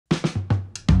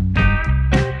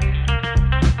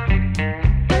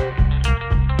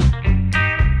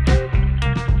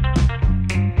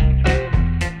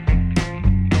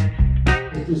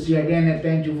Pastry again, and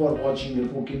thank you for watching the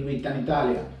Cooking with an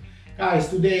Italian. Guys,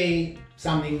 today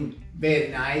something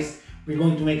very nice. We're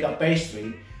going to make a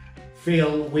pastry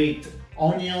filled with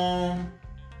onion,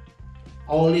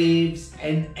 olives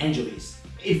and anchovies.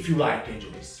 If you like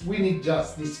anchovies, we need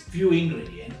just these few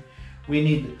ingredients. We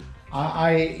need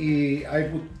I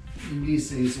put in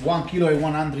this is 1 kilo and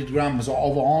 100 grams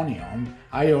of onion.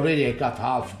 I already cut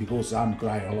half because I'm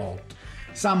crying a lot.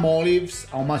 Some olives,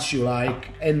 how much you like,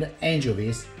 and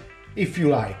anchovies, if you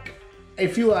like.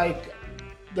 If you like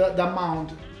the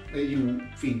amount that you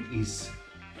think is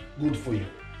good for you.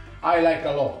 I like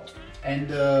a lot. And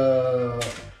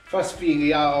first thing,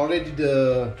 yeah, already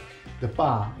the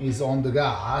pan is on the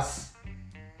gas.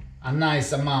 A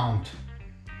nice amount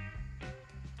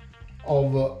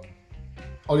of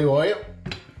olive oil.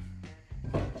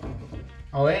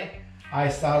 Okay, I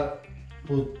start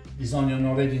put this onion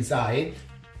already inside.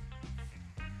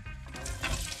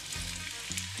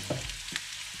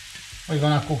 We're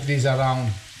gonna cook this around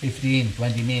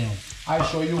 15-20 minutes. I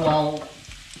show you how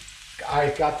I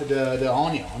cut the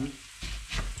onion,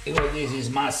 because this is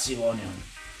massive onion.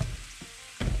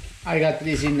 I got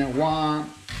this in 1,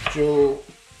 2,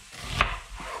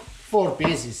 4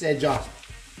 pieces and just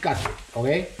cut it,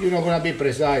 okay? You're not gonna be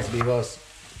precise because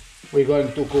we're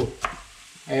going to cook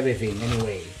everything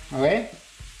anyway, okay?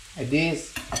 And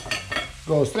this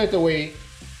goes straight away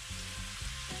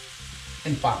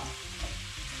in pan.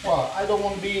 Well, I don't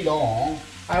want to be long.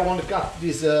 I want to cut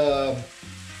this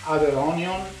other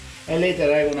onion, and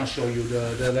later I'm gonna show you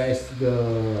the rest.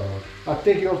 But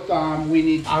take your time. We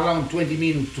need around 20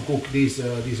 minutes to cook this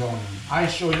onion. I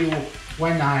show you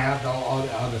when I add all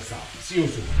the other stuff. See you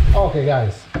soon. Okay,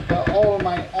 guys. All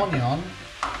my onion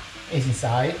is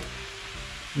inside.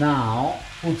 Now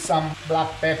put some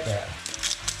black pepper.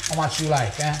 How much you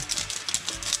like, eh?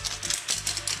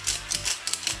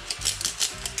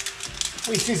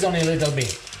 We season a little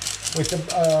bit with the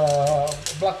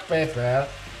black pepper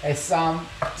and some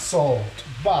salt.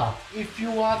 But if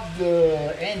you add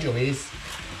the anchovies,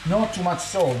 not too much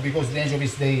salt because the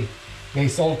anchovies they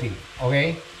salty.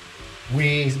 Okay,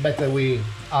 it's better we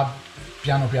add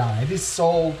piano piano. And this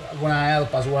salt gonna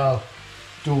help as well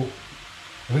to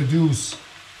reduce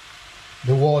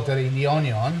the water in the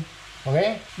onion.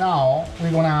 Okay, now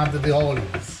we're gonna add the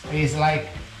olives. It's like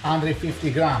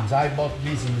 150 grams. I bought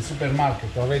this in the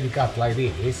supermarket already cut like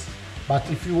this. But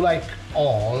if you like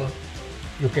all,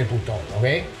 you can put all,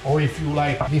 okay? Or if you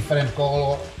like different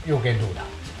color, you can do that,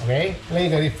 okay?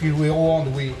 Later, if you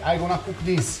want, I'm gonna cook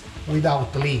this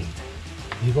without lid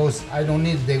because I don't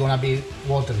need they're gonna be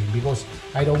watering because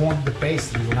I don't want the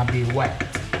pastry gonna be wet,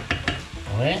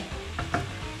 okay?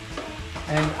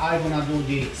 And I'm gonna do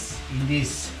this in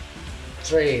this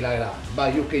tray like that,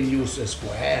 but you can use a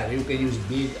square, you can use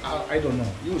big, I don't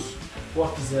know, use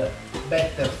what is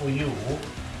better for you.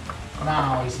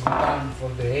 Now it's time for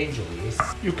the anchovies.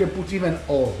 You can put even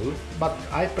all, but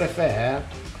I prefer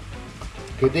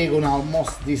that they're gonna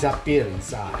almost disappear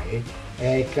inside.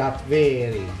 I cut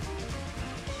very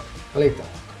little,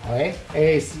 okay?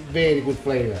 It's very good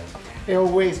flavor. And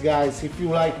always, guys, if you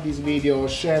like this video,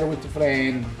 share with a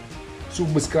friend.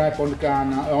 Subscribe on the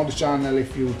channel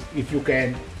if you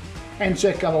can, and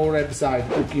check out our website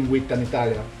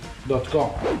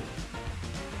cookingwithanitalian.com.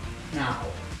 Now,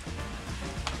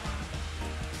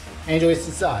 anchovies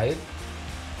inside.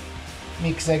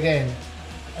 Mix again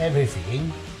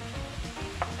everything,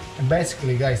 and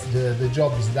basically, guys, the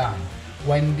job is done.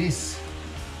 When this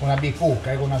gonna be cooked,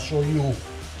 I'm gonna show you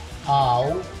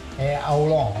how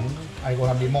long. I'm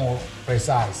gonna be more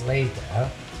precise later.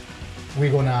 We're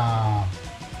gonna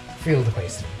fill the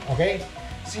pastry, okay?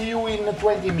 See you in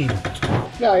 20 minutes.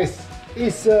 Guys,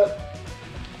 it's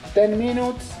 10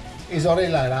 minutes, it's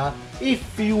already like that.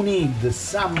 If you need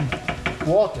some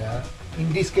water,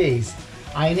 in this case,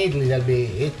 I need a little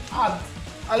bit, add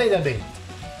a little bit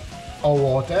of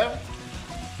water.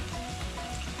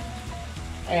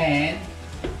 And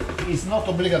it's not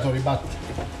obligatory, but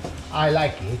I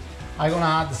like it. I'm gonna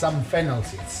add some fennel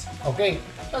seeds, okay?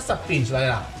 Just a pinch like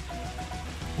that.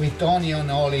 With onion,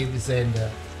 olives and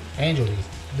anchovies,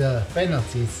 the fennel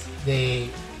seeds, they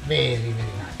very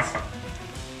nice,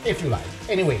 if you like.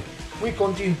 Anyway, we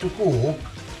continue to cook.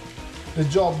 The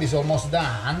job is almost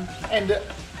done, and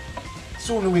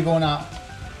soon we're gonna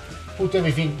put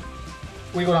everything.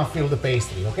 We're gonna fill the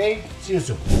pastry, okay? See you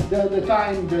soon. The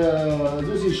time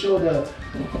Susie showed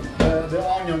the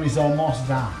onion is almost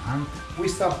done, we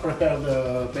start prepare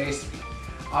the pastry.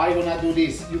 I'm gonna do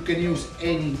this. You can use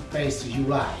any pastry you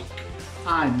like.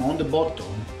 I'm on the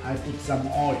bottom. I put some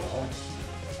oil,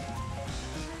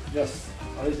 just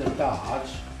a little touch,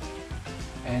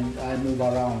 and I move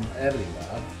around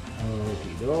everywhere.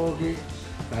 Okie dokie,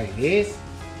 like this.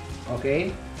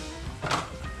 Okay.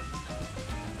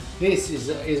 This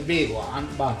is big one,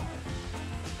 but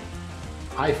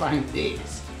I find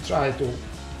this. Try to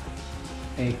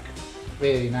make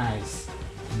very nice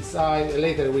inside.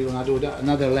 Later we're gonna do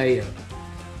another layer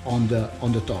on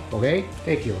the top. Okay.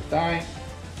 Take your time.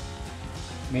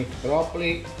 Make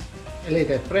properly.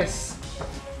 Later press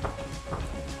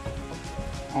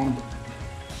on.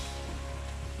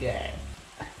 Yeah.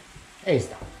 Ahí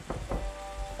está.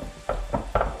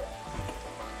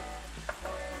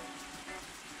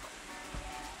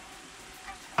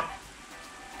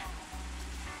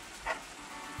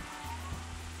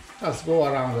 Just go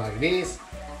around like this.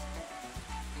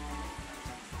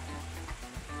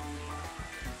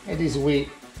 And this way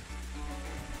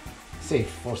safe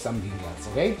for something else,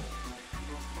 okay?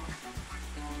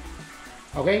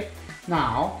 Okay?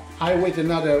 Now I wait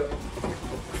another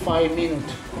 5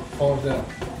 minutes for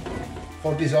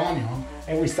this onion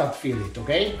and we start fill it,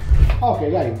 okay?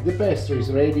 Okay guys, the pastry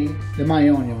is ready. The my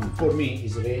onion for me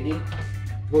is ready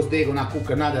because they're gonna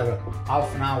cook another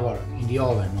half an hour in the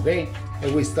oven, okay?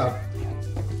 And we start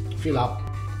fill up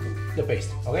the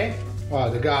pastry, okay? Wow,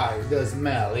 the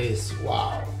smell is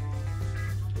wow.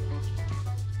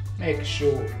 Make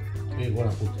sure we're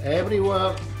gonna put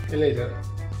everywhere. And later,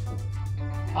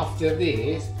 after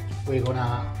this, we're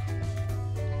gonna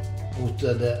put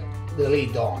the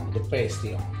lid on, the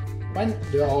pastry on. When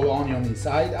the whole onion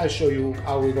inside, I'll show you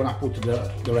how we're gonna put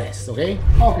the rest, okay?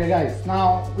 Okay guys,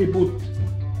 now we put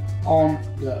on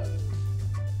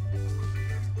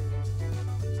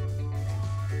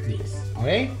this,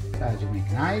 okay? Try to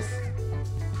make nice.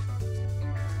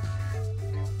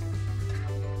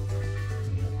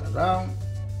 Around.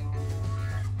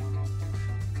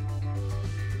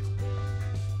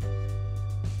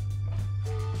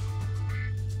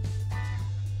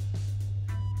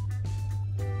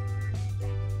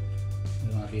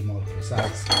 You want to be more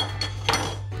precise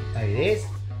like this.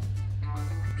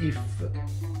 If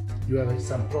you have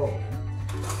some problem,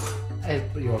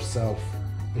 help yourself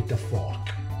with a fork.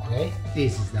 Okay,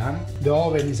 this is done. The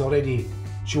oven is already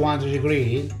 200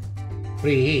 degrees.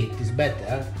 Preheat is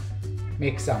better.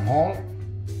 Make some hole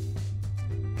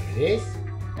like this,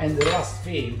 and the last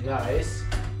thing guys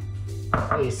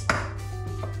is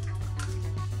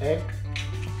egg.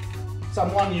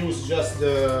 Someone use just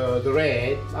the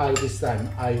red. This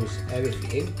time I use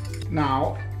everything.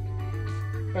 Now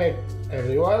egg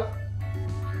everywhere.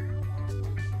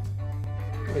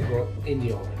 We go in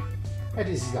the oven and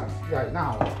this is done. Right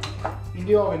now in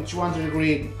the oven 200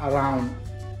 degrees around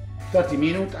 30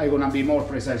 minutes. I'm gonna be more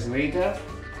precise later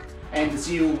and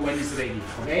see you when it's ready,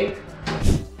 okay?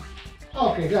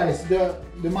 Okay guys, the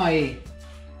my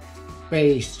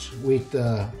paste with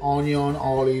onion,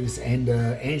 olives and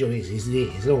anchovies is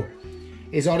this. So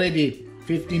it's already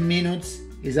 15 minutes,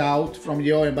 it's out from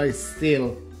the oven but it's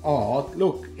still hot.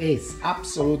 Look, it's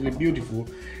absolutely beautiful.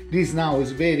 This now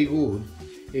is very good.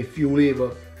 If you leave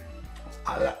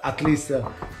at least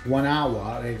 1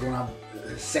 hour, it's gonna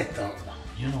settle.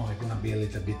 You know, it's gonna be a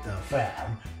little bit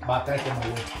firm, but I can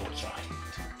wait to try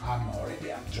it. I'm already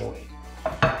enjoying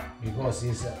because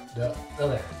it's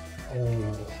oh,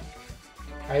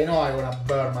 I know I'm gonna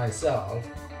burn myself.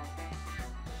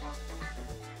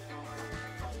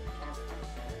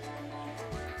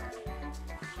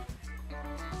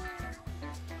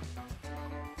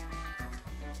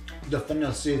 The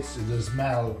Fennel Seeds, the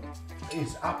smell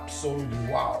is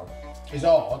absolutely wow. It's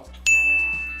hot.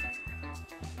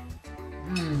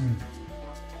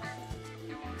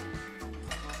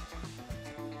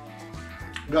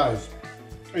 Guys,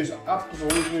 it's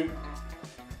absolutely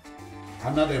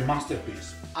another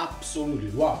masterpiece.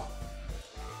 Absolutely wow.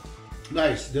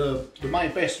 Guys, the my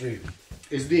pastry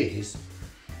is this.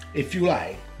 If you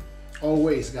like,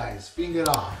 always guys, finger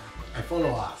up and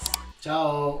follow us.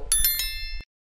 Ciao.